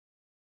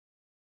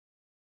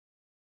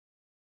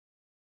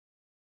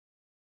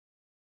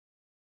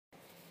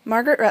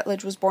Margaret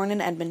Rutledge was born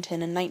in Edmonton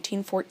in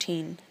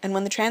 1914, and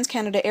when the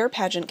Trans-Canada Air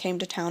Pageant came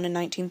to town in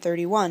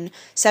 1931,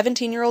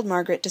 17-year-old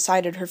Margaret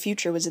decided her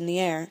future was in the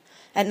air.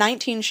 At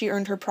 19, she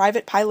earned her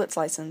private pilot's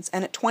license,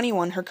 and at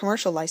 21, her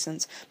commercial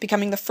license,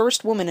 becoming the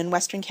first woman in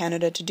Western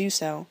Canada to do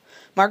so.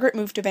 Margaret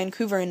moved to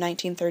Vancouver in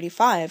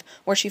 1935,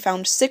 where she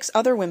found 6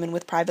 other women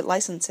with private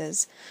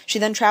licenses. She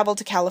then traveled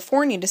to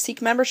California to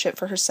seek membership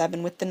for her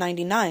 7 with the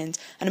 99s,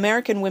 an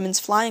American women's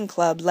flying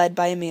club led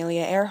by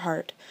Amelia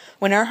Earhart.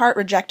 When Earhart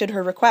rejected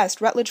her request,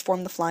 Rutledge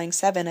formed the Flying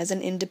 7 as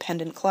an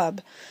independent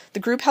club. The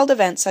group held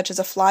events such as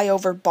a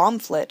flyover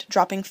bombflit,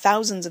 dropping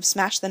thousands of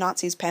Smash the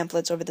Nazis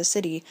pamphlets over the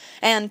city,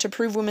 and, to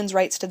prove women's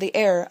rights to the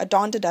air, a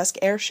dawn-to-dusk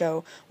air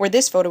show, where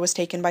this photo was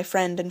taken by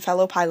friend and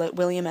fellow pilot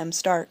William M.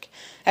 Stark.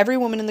 Every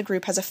woman in the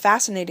group has a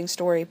fascinating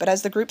story, but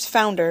as the group's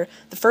founder,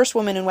 the first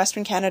woman in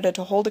Western Canada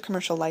to hold a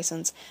commercial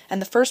license,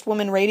 and the first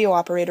woman radio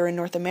operator in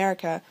North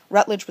America,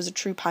 Rutledge was a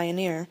true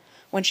pioneer.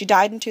 When she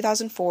died in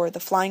 2004, the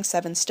Flying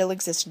 7 still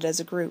existed as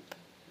a group.